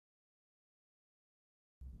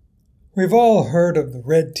We've all heard of the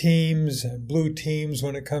red teams and blue teams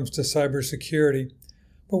when it comes to cybersecurity.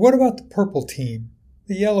 But what about the purple team,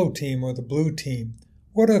 the yellow team, or the blue team?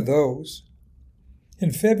 What are those?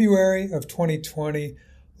 In February of 2020,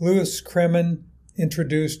 Louis Kremen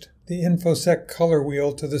introduced the InfoSec color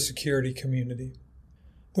wheel to the security community.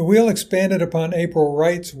 The wheel expanded upon April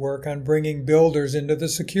Wright's work on bringing builders into the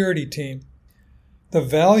security team. The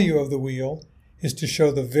value of the wheel is to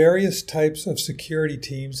show the various types of security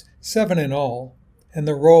teams, 7 in all, and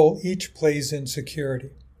the role each plays in security.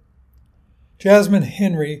 Jasmine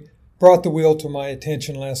Henry brought the wheel to my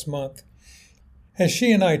attention last month. As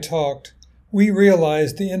she and I talked, we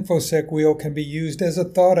realized the InfoSec wheel can be used as a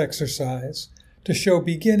thought exercise to show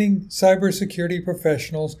beginning cybersecurity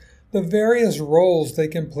professionals the various roles they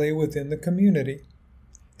can play within the community.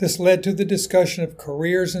 This led to the discussion of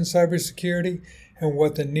careers in cybersecurity and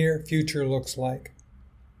what the near future looks like.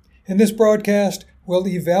 In this broadcast, we'll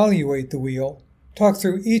evaluate the wheel, talk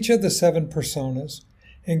through each of the 7 personas,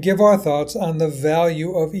 and give our thoughts on the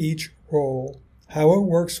value of each role, how it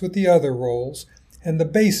works with the other roles, and the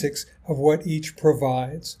basics of what each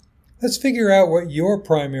provides. Let's figure out what your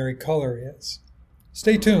primary color is.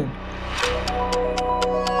 Stay tuned.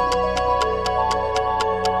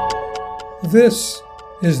 This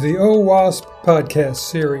is the OWASP podcast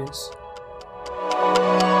series.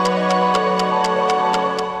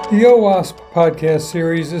 The OWASP podcast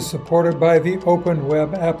series is supported by the Open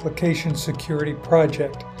Web Application Security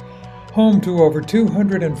Project, home to over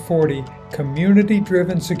 240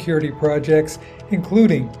 community-driven security projects,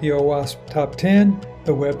 including the OWASP Top 10,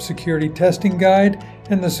 the Web Security Testing Guide,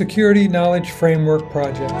 and the Security Knowledge Framework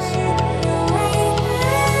projects.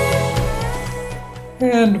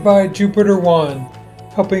 And by JupiterOne,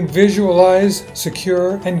 helping visualize,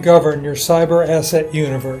 secure, and govern your cyber asset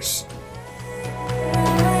universe.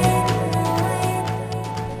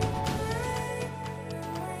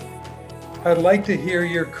 I'd like to hear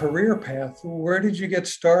your career path. Where did you get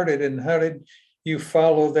started and how did you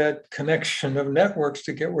follow that connection of networks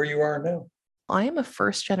to get where you are now? I am a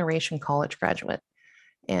first-generation college graduate.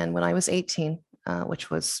 And when I was 18, which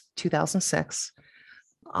was 2006,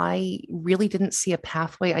 I really didn't see a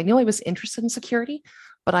pathway. I knew I was interested in security,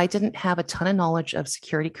 but I didn't have a ton of knowledge of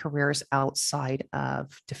security careers outside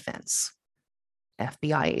of defense.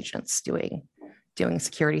 FBI agents doing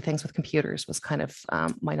security things with computers was kind of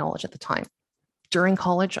my knowledge at the time. During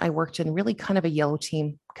college, I worked in really kind of a yellow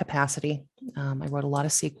team capacity. I wrote a lot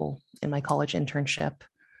of SQL in my college internship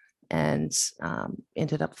and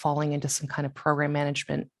ended up falling into some kind of program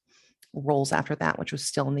management roles after that, which was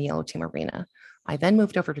still in the yellow team arena. I then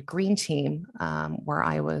moved over to green team, where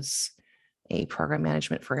I was a program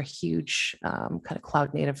management for a huge kind of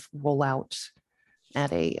cloud native rollout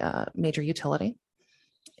at a major utility.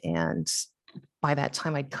 And by that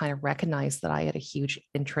time, I'd kind of recognized that I had a huge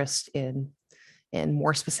interest in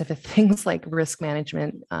more specific things like risk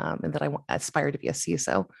management, and that I aspired to be a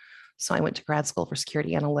CISO. So I went to grad school for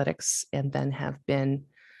security analytics and then have been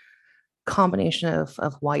a combination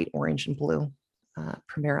of white, orange, and blue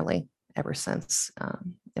primarily ever since.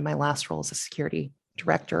 In my last role as a security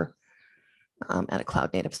director at a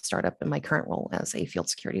cloud native startup, and my current role as a field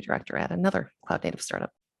security director at another cloud native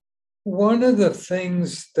startup. One of the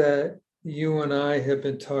things that you and I have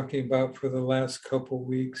been talking about for the last couple of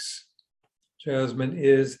weeks, Jasmine,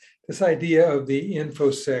 is this idea of the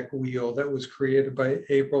InfoSec wheel that was created by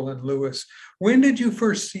April and Louis. When did you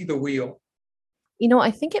first see the wheel?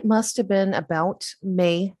 I think it must have been about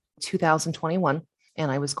May 2021,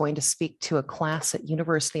 and I was going to speak to a class at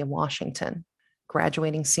University of Washington,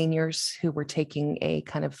 graduating seniors who were taking a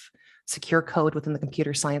kind of secure code within the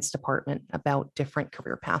computer science department about different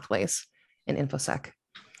career pathways in InfoSec.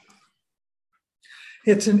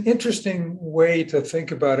 It's an interesting way to think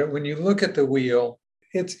about it. When you look at the wheel,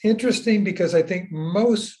 it's interesting because I think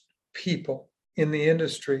most people in the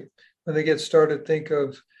industry, when they get started, think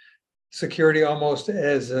of security almost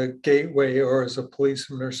as a gateway or as a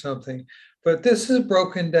policeman or something. But this is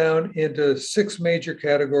broken down into 6 major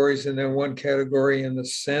categories and then 1 category in the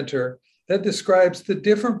center that describes the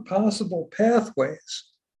different possible pathways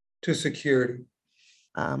to security.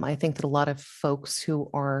 I think that a lot of folks who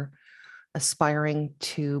are aspiring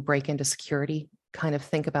to break into security kind of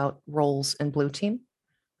think about roles in blue team,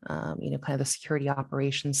 kind of the security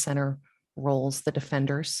operations center roles, the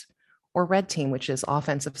defenders, or red team, which is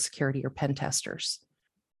offensive security or pen testers.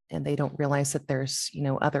 And they don't realize that there's,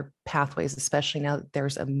 other pathways, especially now that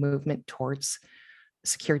there's a movement towards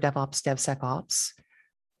secure DevOps, DevSecOps,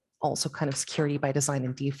 also kind of security by design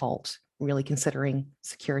and default, really considering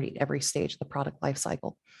security at every stage of the product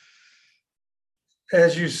lifecycle.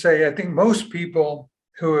 As you say, I think most people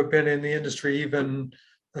who have been in the industry even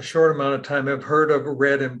a short amount of time have heard of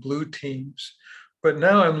red and blue teams. But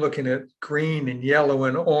now I'm looking at green and yellow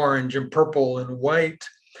and orange and purple and white.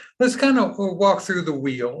 Let's kind of walk through the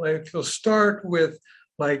wheel. If you'll start with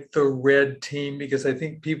like the red team, because I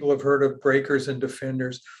think people have heard of breakers and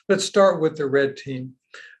defenders. Let's start with the red team.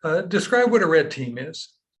 Describe what a red team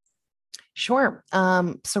is. Sure.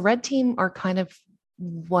 So red team are kind of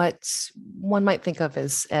what one might think of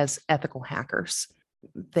as ethical hackers.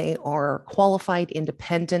 They are qualified,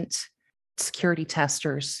 independent security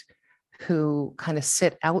testers who kind of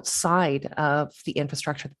sit outside of the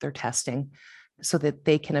infrastructure that they're testing so that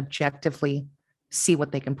they can objectively see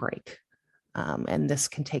what they can break. And this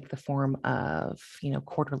can take the form of,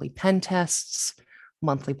 quarterly pen tests,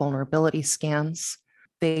 monthly vulnerability scans.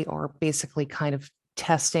 They are basically kind of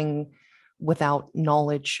testing without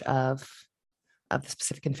knowledge of the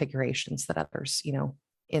specific configurations that others,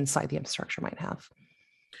 inside the infrastructure might have.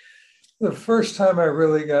 The first time I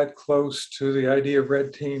really got close to the idea of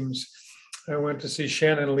red teams, I went to see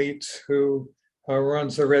Shannon Leitz, who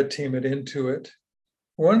runs the red team at Intuit.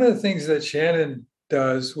 One of the things that Shannon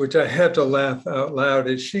does, which I have to laugh out loud,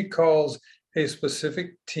 is she calls a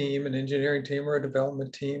specific team, an engineering team or a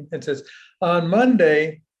development team, and says, on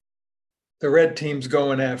Monday, the red team's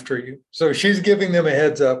going after you. So she's giving them a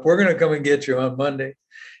heads up. We're going to come and get you on Monday.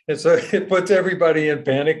 And so it puts everybody in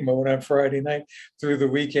panic mode on Friday night through the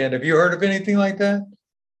weekend. Have you heard of anything like that?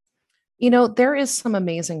 There is some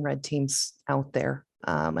amazing red teams out there.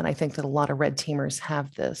 And I think that a lot of red teamers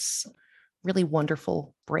have this really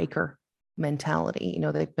wonderful breaker mentality.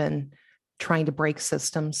 They've been trying to break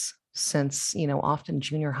systems since, often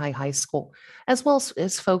junior high school, as well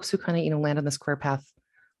as folks who kind of, land on this career path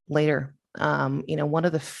later. One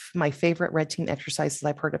of my favorite red team exercises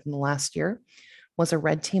I've heard of in the last year was a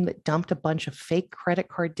red team that dumped a bunch of fake credit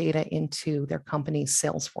card data into their company's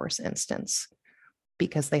Salesforce instance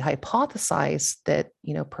because they hypothesized that,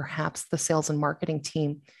 perhaps the sales and marketing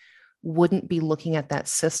team wouldn't be looking at that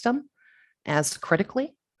system as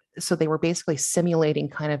critically. So they were basically simulating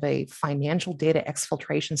kind of a financial data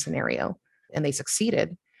exfiltration scenario, and they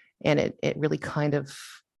succeeded. And it really kind of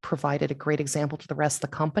provided a great example to the rest of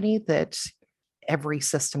the company that every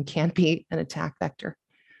system can be an attack vector.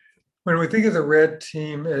 When we think of the red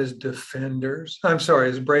team as defenders,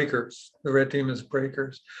 as breakers, the red team is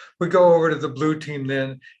breakers. We go over to the blue team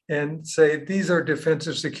then and say, these are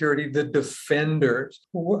defensive security, the defenders.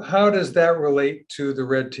 How does that relate to the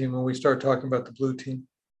red team when we start talking about the blue team?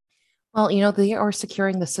 Well, they are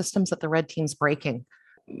securing the systems that the red team's breaking.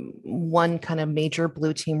 One kind of major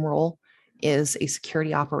blue team role is a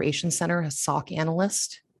security operations center, a SOC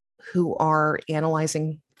analyst, who are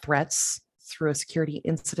analyzing threats through a security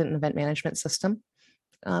incident and event management system.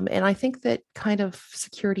 And I think that kind of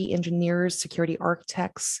security engineers, security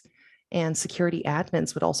architects, and security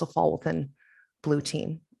admins would also fall within blue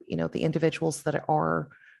team. The individuals that are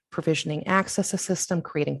provisioning access to system,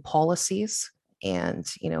 creating policies, and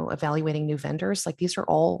evaluating new vendors. Like, these are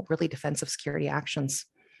all really defensive security actions.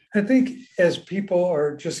 I think as people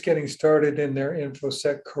are just getting started in their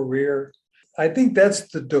InfoSec career, I think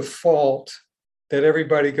that's the default that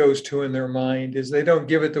everybody goes to in their mind, is they don't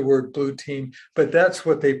give it the word blue team, but that's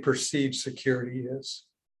what they perceive security is.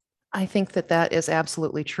 I think that is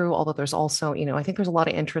absolutely true. Although there's also, I think there's a lot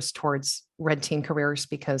of interest towards red team careers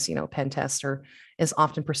because, pen tester is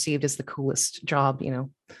often perceived as the coolest job, the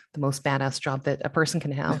most badass job that a person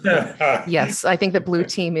can have. But yes, I think that blue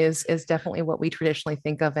team is definitely what we traditionally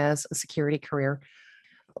think of as a security career.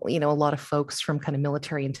 A lot of folks from kind of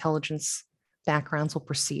military intelligence backgrounds will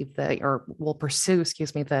pursue,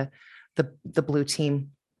 the blue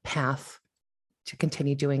team path to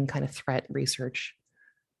continue doing kind of threat research.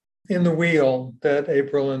 In the wheel that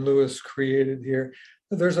April and Lewis created here,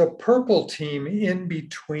 there's a purple team in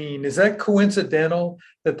between. Is that coincidental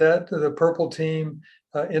that the purple team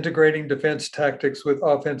integrating defense tactics with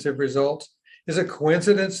offensive results? Is it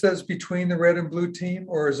coincidence that's between the red and blue team,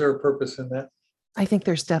 or is there a purpose in that? I think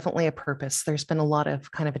there's definitely a purpose. There's been a lot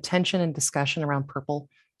of kind of attention and discussion around purple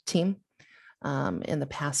team in the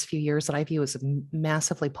past few years that I view as a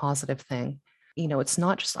massively positive thing. It's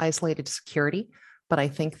not just isolated to security, but I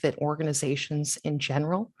think that organizations in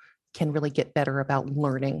general can really get better about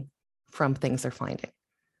learning from things they're finding.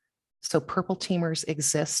 So purple teamers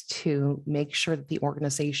exist to make sure that the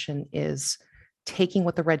organization is taking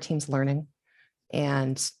what the red team's learning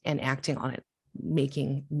and acting on it,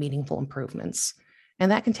 making meaningful improvements.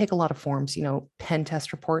 And that can take a lot of forms. Pen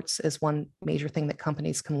test reports is one major thing that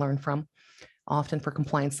companies can learn from. Often for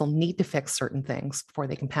compliance, they'll need to fix certain things before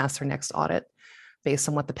they can pass their next audit based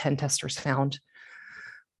on what the pen testers found.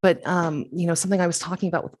 But something I was talking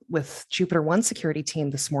about with Jupiter One security team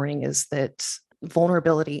this morning is that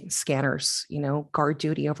vulnerability scanners, guard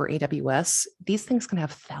duty over AWS, these things can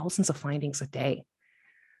have thousands of findings a day.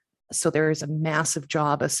 So there is a massive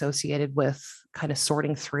job associated with kind of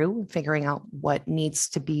sorting through and figuring out what needs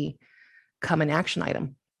to become an action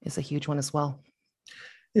item is a huge one as well.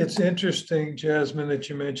 It's interesting, Jasmine, that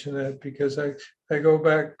you mentioned that, because I go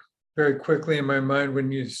back very quickly in my mind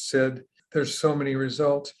when you said there's so many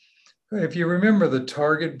results. If you remember the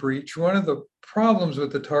Target breach, one of the problems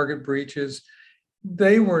with the Target breach is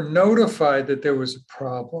they were notified that there was a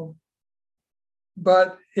problem,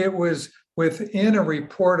 but it was within a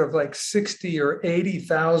report of like 60 or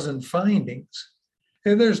 80,000 findings.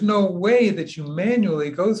 And there's no way that you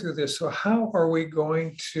manually go through this. So how are we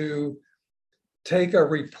going to take a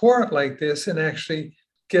report like this and actually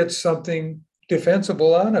get something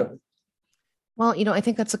defensible out of it? Well, I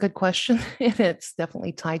think that's a good question. And it's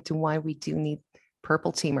definitely tied to why we do need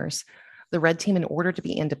purple teamers. The red team, in order to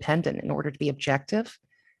be independent, in order to be objective,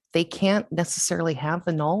 they can't necessarily have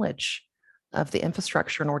the knowledge of the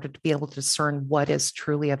infrastructure in order to be able to discern what is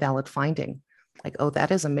truly a valid finding. Like, oh,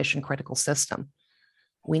 that is a mission critical system.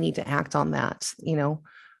 We need to act on that,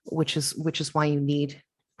 which is why you need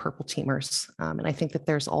purple teamers. And I think that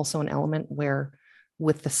there's also an element where,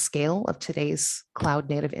 with the scale of today's cloud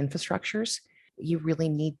native infrastructures, you really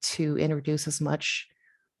need to introduce as much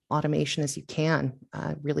automation as you can,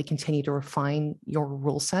 really continue to refine your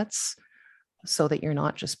rule sets so that you're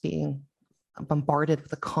not just being bombarded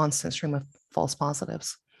with a constant stream of false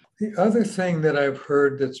positives. The other thing that I've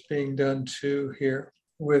heard that's being done too here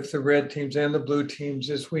with the red teams and the blue teams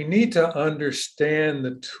is we need to understand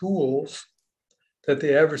the tools that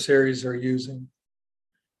the adversaries are using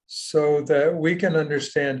so that we can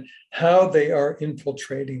understand how they are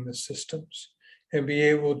infiltrating the systems and be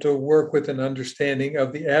able to work with an understanding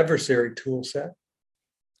of the adversary tool set.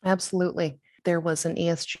 Absolutely. There was an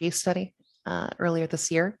ESG study earlier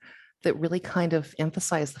this year that really kind of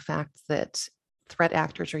emphasized the fact that threat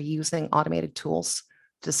actors are using automated tools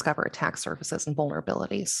to discover attack surfaces and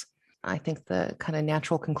vulnerabilities. I think the kind of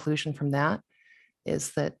natural conclusion from that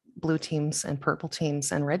is that blue teams and purple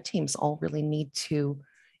teams and red teams all really need to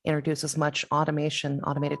introduce as much automation,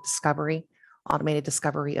 automated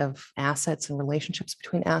discovery of assets and relationships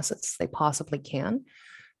between assets as they possibly can,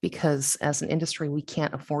 because as an industry, we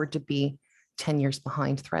can't afford to be 10 years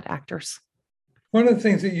behind threat actors. One of the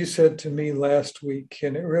things that you said to me last week,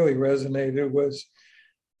 and it really resonated, was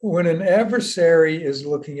when an adversary is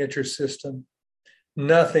looking at your system,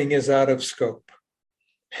 nothing is out of scope.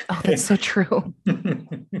 Oh, that's so true.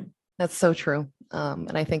 That's so true.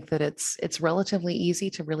 And I think that it's relatively easy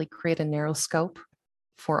to really create a narrow scope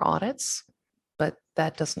for audits, but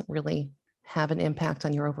that doesn't really have an impact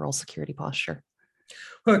on your overall security posture.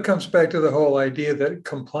 Well, it comes back to the whole idea that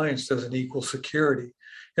compliance doesn't equal security.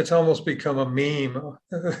 It's almost become a meme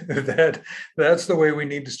that's the way we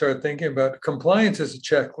need to start thinking about it. Compliance is a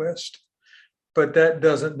checklist, but that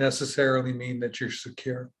doesn't necessarily mean that you're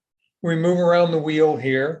secure. We move around the wheel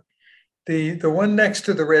here. The one next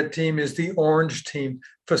to the red team is the orange team,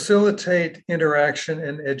 facilitate interaction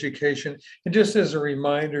and education. And just as a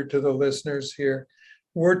reminder to the listeners here,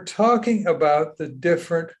 we're talking about the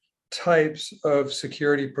different types of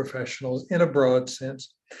security professionals in a broad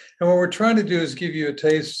sense. And what we're trying to do is give you a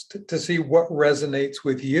taste to see what resonates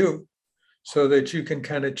with you so that you can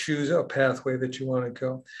kind of choose a pathway that you want to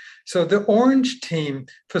go. So the orange team,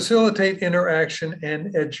 facilitate interaction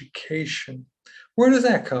and education. Where does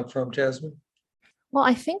that come from, Jasmine? Well,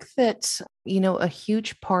 I think that, a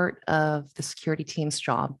huge part of the security team's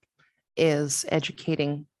job is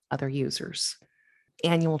educating other users.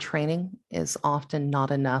 Annual training is often not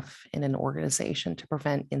enough in an organization to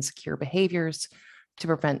prevent insecure behaviors, to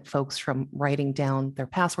prevent folks from writing down their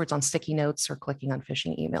passwords on sticky notes or clicking on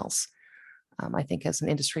phishing emails. I think as an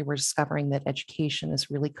industry, we're discovering that education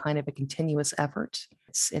is really kind of a continuous effort.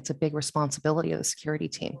 It's a big responsibility of the security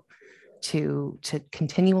team to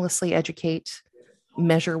continuously educate,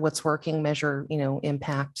 measure what's working, measure,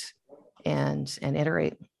 impact, and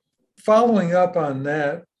iterate. Following up on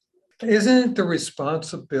that, isn't it the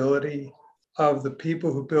responsibility of the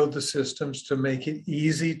people who build the systems to make it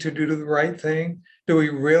easy to do the right thing? Do we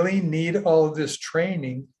really need all of this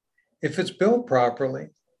training if it's built properly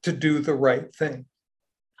to do the right thing?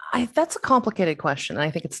 That's a complicated question. And I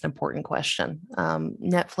think it's an important question.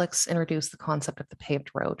 Netflix introduced the concept of the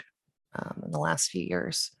paved road in the last few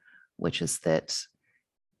years, which is that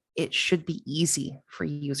it should be easy for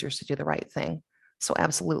users to do the right thing. So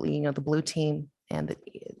absolutely, the blue team and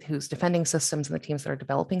who's defending systems and the teams that are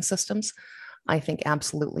developing systems, I think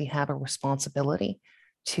absolutely have a responsibility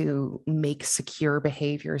to make secure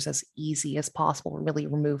behaviors as easy as possible, really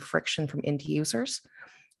remove friction from end users.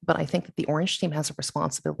 But I think that the Orange team has a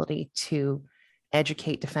responsibility to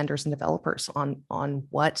educate defenders and developers on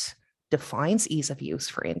what defines ease of use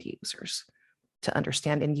for end users, to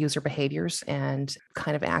understand end user behaviors and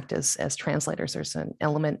kind of act as translators. There's an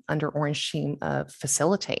element under Orange team of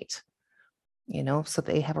facilitate, so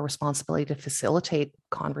they have a responsibility to facilitate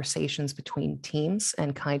conversations between teams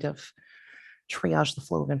and kind of triage the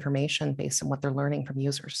flow of information based on what they're learning from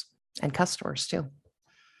users and customers too.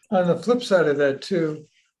 On the flip side of that too,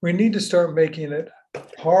 we need to start making it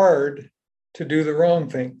hard to do the wrong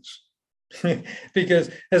things. Because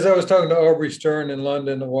as I was talking to Aubrey Stern in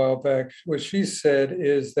London a while back, what she said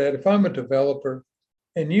is that if I'm a developer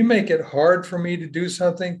and you make it hard for me to do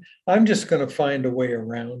something, I'm just going to find a way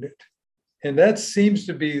around it. And that seems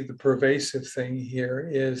to be the pervasive thing here,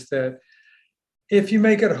 is that if you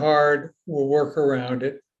make it hard, we'll work around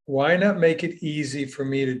it. Why not make it easy for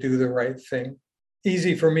me to do the right thing?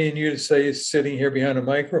 Easy for me and you to say, sitting here behind a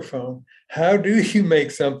microphone. How do you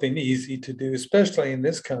make something easy to do, especially in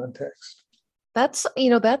this context? That's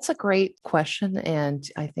a great question. And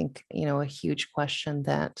I think, a huge question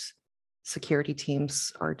that security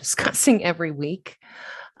teams are discussing every week.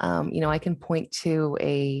 I can point to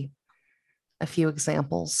a few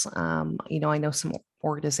examples. I know some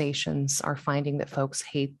organizations are finding that folks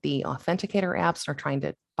hate the authenticator apps and are trying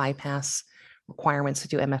to bypass requirements to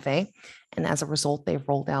do MFA. And as a result, they've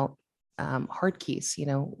rolled out hard keys,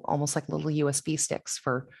 almost like little USB sticks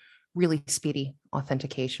for really speedy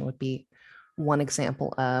authentication would be one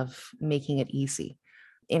example of making it easy.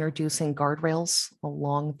 Introducing guardrails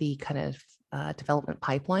along the kind of development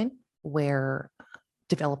pipeline where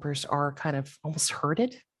developers are kind of almost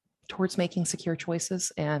herded towards making secure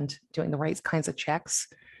choices and doing the right kinds of checks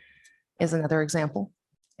is another example.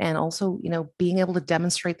 And also, being able to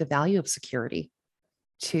demonstrate the value of security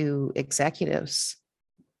to executives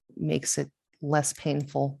makes it less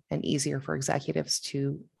painful and easier for executives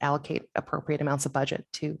to allocate appropriate amounts of budget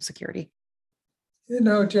to security.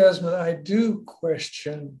 Jasmine, I do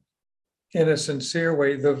question in a sincere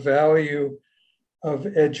way the value of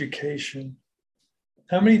education.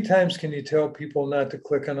 How many times can you tell people not to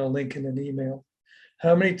click on a link in an email?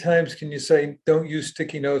 How many times can you say, don't use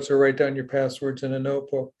sticky notes or write down your passwords in a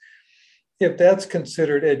notebook? If that's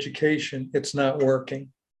considered education, it's not working.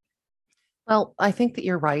 Well, I think that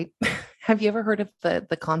you're right. Have you ever heard of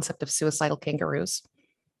the concept of suicidal kangaroos?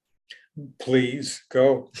 Please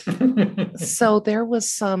go. So there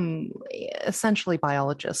was some essentially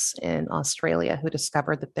biologists in Australia who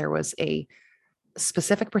discovered that there was a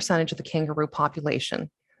specific percentage of the kangaroo population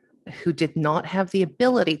who did not have the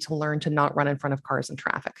ability to learn to not run in front of cars and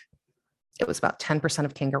traffic. It was about 10%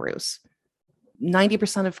 of kangaroos.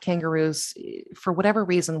 90% of kangaroos, for whatever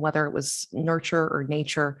reason, whether it was nurture or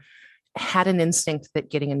nature, had an instinct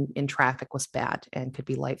that getting in traffic was bad and could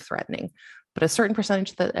be life-threatening. But a certain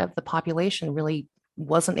percentage of the population really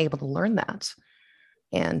wasn't able to learn that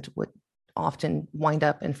and would often wind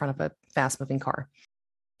up in front of a fast-moving car.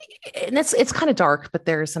 And it's kind of dark, but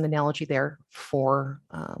there's an analogy there for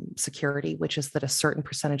security, which is that a certain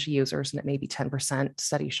percentage of users, and it may be 10%,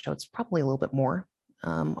 studies show it's probably a little bit more,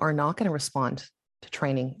 are not going to respond to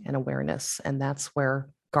training and awareness. And that's where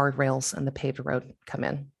guardrails and the paved road come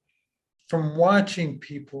in. From watching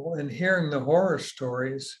people and hearing the horror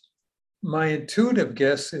stories, my intuitive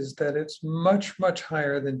guess is that it's much, much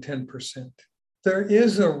higher than 10%. There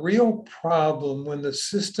is a real problem when the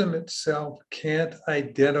system itself can't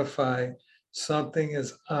identify something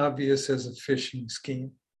as obvious as a phishing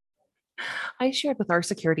scheme. I shared with our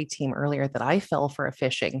security team earlier that I fell for a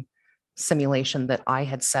phishing simulation that I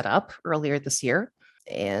had set up earlier this year.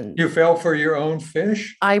 And you fell for your own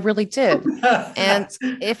fish? I really did. And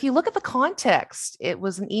if you look at the context, it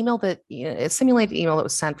was an email that, a simulated email that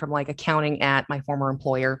was sent from like accounting at my former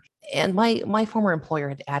employer. And my former employer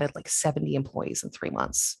had added like 70 employees in 3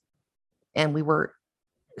 months. And we were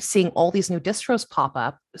seeing all these new distros pop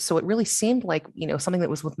up. So it really seemed like, something that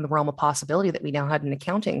was within the realm of possibility that we now had an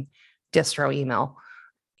accounting distro email.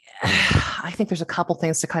 I think there's a couple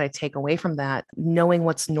things to kind of take away from that. Knowing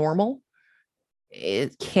what's normal,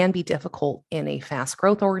 it can be difficult in a fast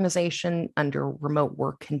growth organization under remote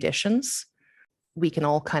work conditions. We can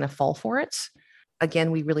all kind of fall for it.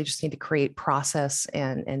 Again, we really just need to create process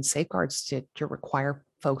and safeguards to require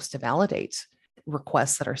folks to validate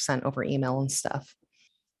requests that are sent over email and stuff.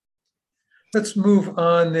 Let's move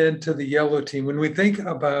on then to the yellow team. When we think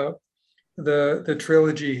about the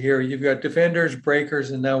trilogy here, you've got defenders,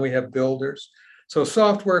 breakers, and now we have builders. So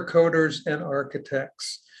software coders and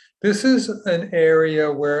architects. This is an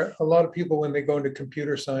area where a lot of people, when they go into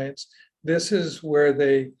computer science, this is where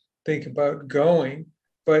they think about going.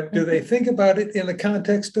 But do they Mhm. think about it in the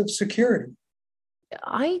context of security?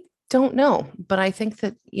 I don't know, but I think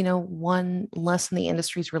that, one lesson the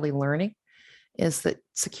industry is really learning is that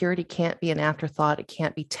security can't be an afterthought. It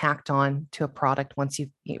can't be tacked on to a product once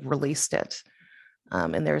you've released it.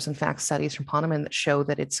 And there's, in fact, studies from Ponemon that show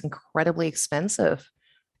that it's incredibly expensive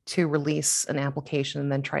to release an application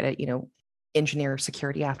and then try to, engineer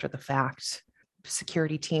security after the fact.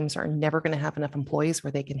 Security teams are never going to have enough employees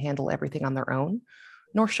where they can handle everything on their own,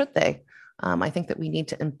 nor should they. I think that we need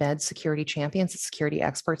to embed security champions and security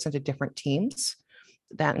experts into different teams.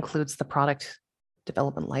 That includes the product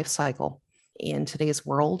development lifecycle. In today's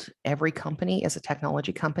world, every company is a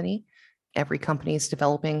technology company. Every company is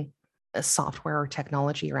developing a software or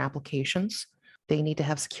technology or applications. They need to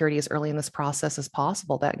have security as early in this process as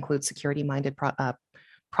possible. That includes security-minded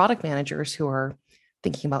product managers who are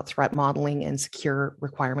thinking about threat modeling and secure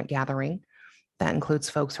requirement gathering. That includes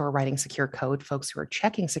folks who are writing secure code, folks who are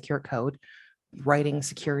checking secure code, writing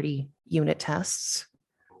security unit tests,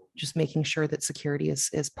 just making sure that security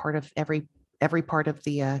is part of every part of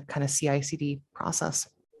the kind of CI/CD process.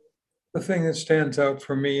 The thing that stands out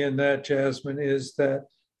for me in that, Jasmine, is that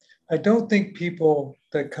I don't think people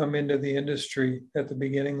that come into the industry at the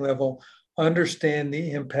beginning level understand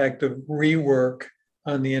the impact of rework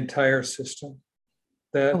on the entire system. Oh,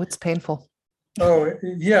 That, it's painful. oh,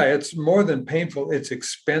 yeah, it's more than painful. It's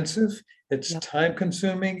expensive, it's Yep. time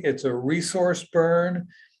consuming, it's a resource burn.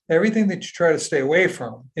 Everything that you try to stay away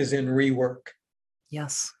from is in rework.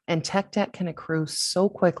 Yes. And tech debt can accrue so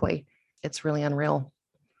quickly. It's really unreal.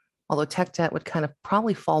 Although tech debt would kind of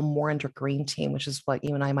probably fall more under green team, which is what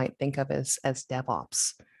you and I might think of as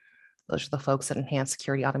DevOps. Those are the folks that enhance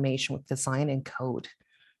security automation with design and code,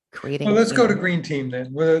 Well, creating, let's go to green team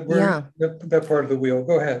then. We're yeah. that part of the wheel.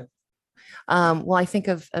 Go ahead. Well, I think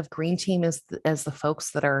of green team as the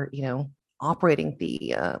folks that are, operating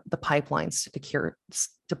the pipelines to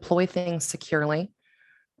deploy things securely,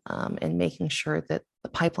 and making sure that the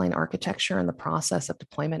pipeline architecture and the process of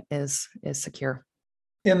deployment is secure.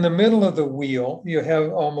 In the middle of the wheel, you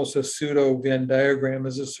have almost a pseudo Venn diagram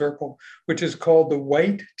as a circle, which is called the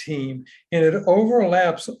white team, and it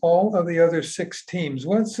overlaps all of the other six teams.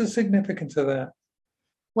 What's the significance of that?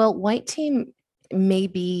 Well, white team may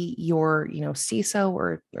be your, CISO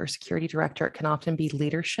or security director. It can often be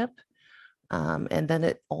leadership. And then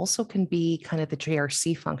it also can be kind of the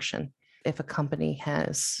JRC function if a company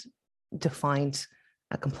has defined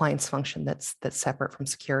a compliance function that's separate from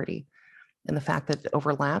security. And the fact that it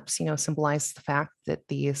overlaps, symbolizes the fact that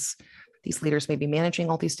these leaders may be managing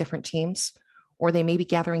all these different teams, or they may be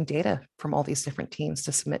gathering data from all these different teams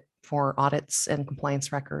to submit for audits and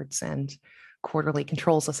compliance records and quarterly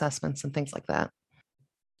controls assessments and things like that.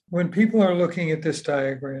 When people are looking at this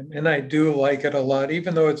diagram, and I do like it a lot,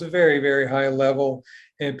 even though it's a very, very high level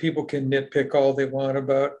and people can nitpick all they want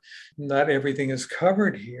about not everything is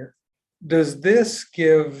covered here, does this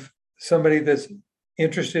give somebody that's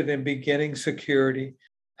interested in beginning security,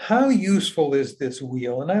 how useful is this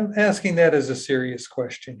wheel? And I'm asking that as a serious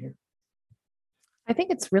question here. I think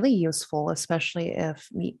it's really useful, especially if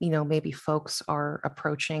maybe folks are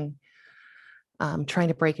approaching trying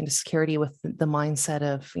to break into security with the mindset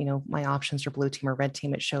of, my options are blue team or red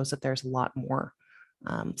team. It shows that there's a lot more.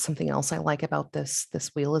 Something else I like about this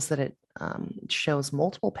wheel is that it shows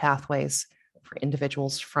multiple pathways for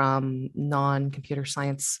individuals from non-computer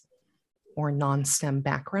science or non-STEM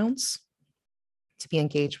backgrounds to be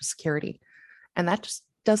engaged with security. And that just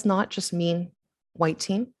does not just mean white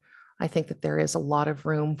team. I think that there is a lot of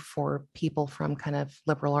room for people from kind of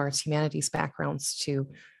liberal arts, humanities backgrounds to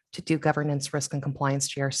do governance, risk, and compliance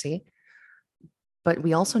GRC. But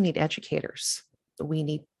we also need educators. We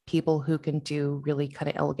need people who can do really kind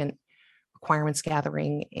of elegant requirements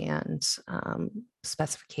gathering and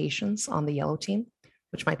specifications on the yellow team,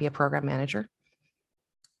 which might be a program manager.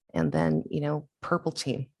 And then, purple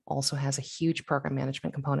team also has a huge program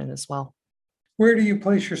management component as well. Where do you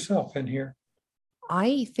place yourself in here?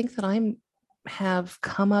 I think that I have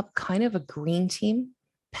come up kind of a green team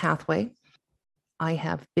pathway. I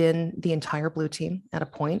have been the entire blue team at a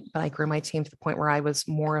point, but I grew my team to the point where I was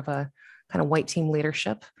more of a kind of white team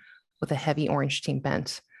leadership with a heavy orange team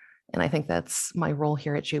bent. And I think that's my role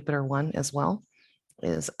here at JupiterOne as well,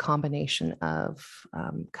 is a combination of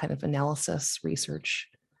kind of analysis, research,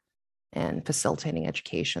 and facilitating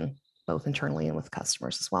education, both internally and with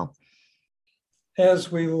customers as well.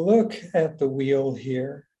 As we look at the wheel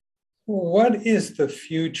here, what is the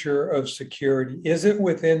future of security? Is it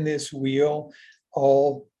within this wheel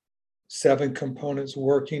all 7 components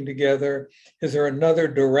working together? Is there another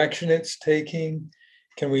direction it's taking?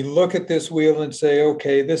 Can we look at this wheel and say,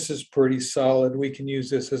 okay, this is pretty solid. We can use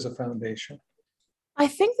this as a foundation? I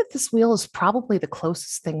think that this wheel is probably the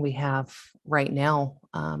closest thing we have right now.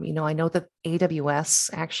 I know that AWS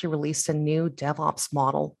actually released a new DevOps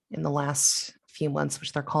model in the last few months,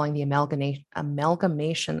 which they're calling the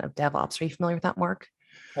amalgamation of DevOps. Are you familiar with that, Mark?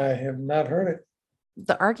 I have not heard it.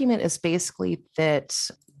 The argument is basically that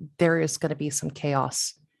there is going to be some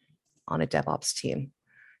chaos on a DevOps team,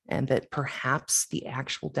 and that perhaps the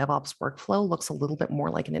actual DevOps workflow looks a little bit more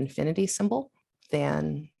like an infinity symbol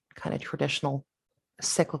than kind of traditional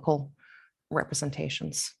cyclical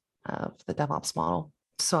representations of the DevOps model.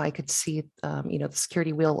 So I could see, the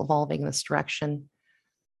security wheel evolving in this direction,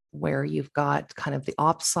 where you've got kind of the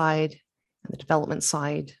ops side and the development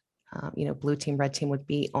side. Blue team, red team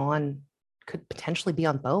could potentially be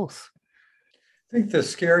on both. I think the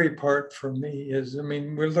scary part for me is,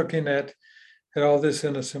 we're looking at all this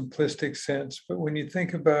in a simplistic sense, but when you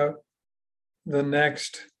think about the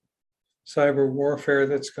next cyber warfare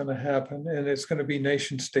that's going to happen, and it's going to be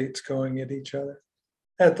nation states going at each other.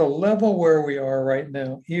 At the level where we are right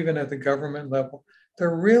now, even at the government level,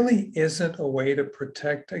 there really isn't a way to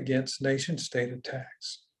protect against nation state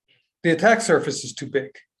attacks. The attack surface is too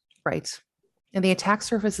big. Right. And the attack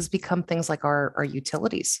surface has become things like our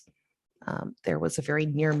utilities. There was a very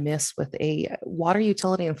near miss with a water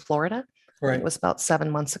utility in Florida. Right. It was about 7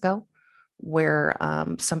 months ago, where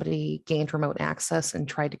somebody gained remote access and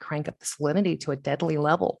tried to crank up the salinity to a deadly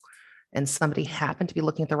level. And somebody happened to be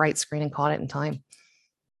looking at the right screen and caught it in time.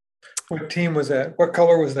 What team was that? What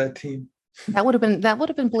color was that team? That would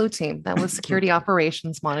have been blue team. That was security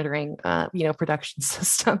operations monitoring, production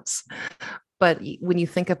systems. But when you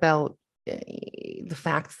think about the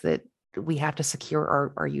fact that we have to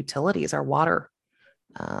secure our utilities, our water,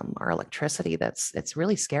 our electricity, it's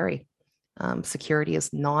really scary. Security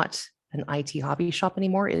is not an IT hobby shop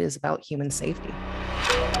anymore. It is about human safety.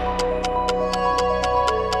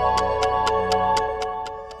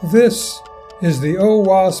 This is the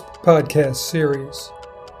OWASP podcast series.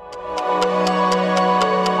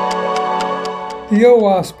 The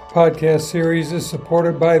OWASP podcast series is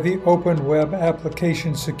supported by the Open Web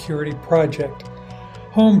Application Security Project,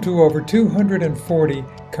 home to over 240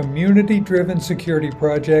 community-driven security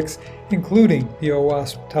projects, including the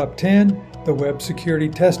OWASP Top 10, the Web Security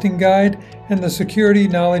Testing Guide, and the Security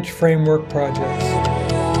Knowledge Framework projects.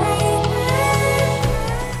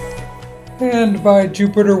 And by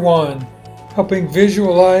JupiterOne, helping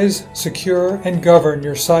visualize, secure, and govern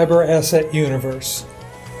your cyber asset universe.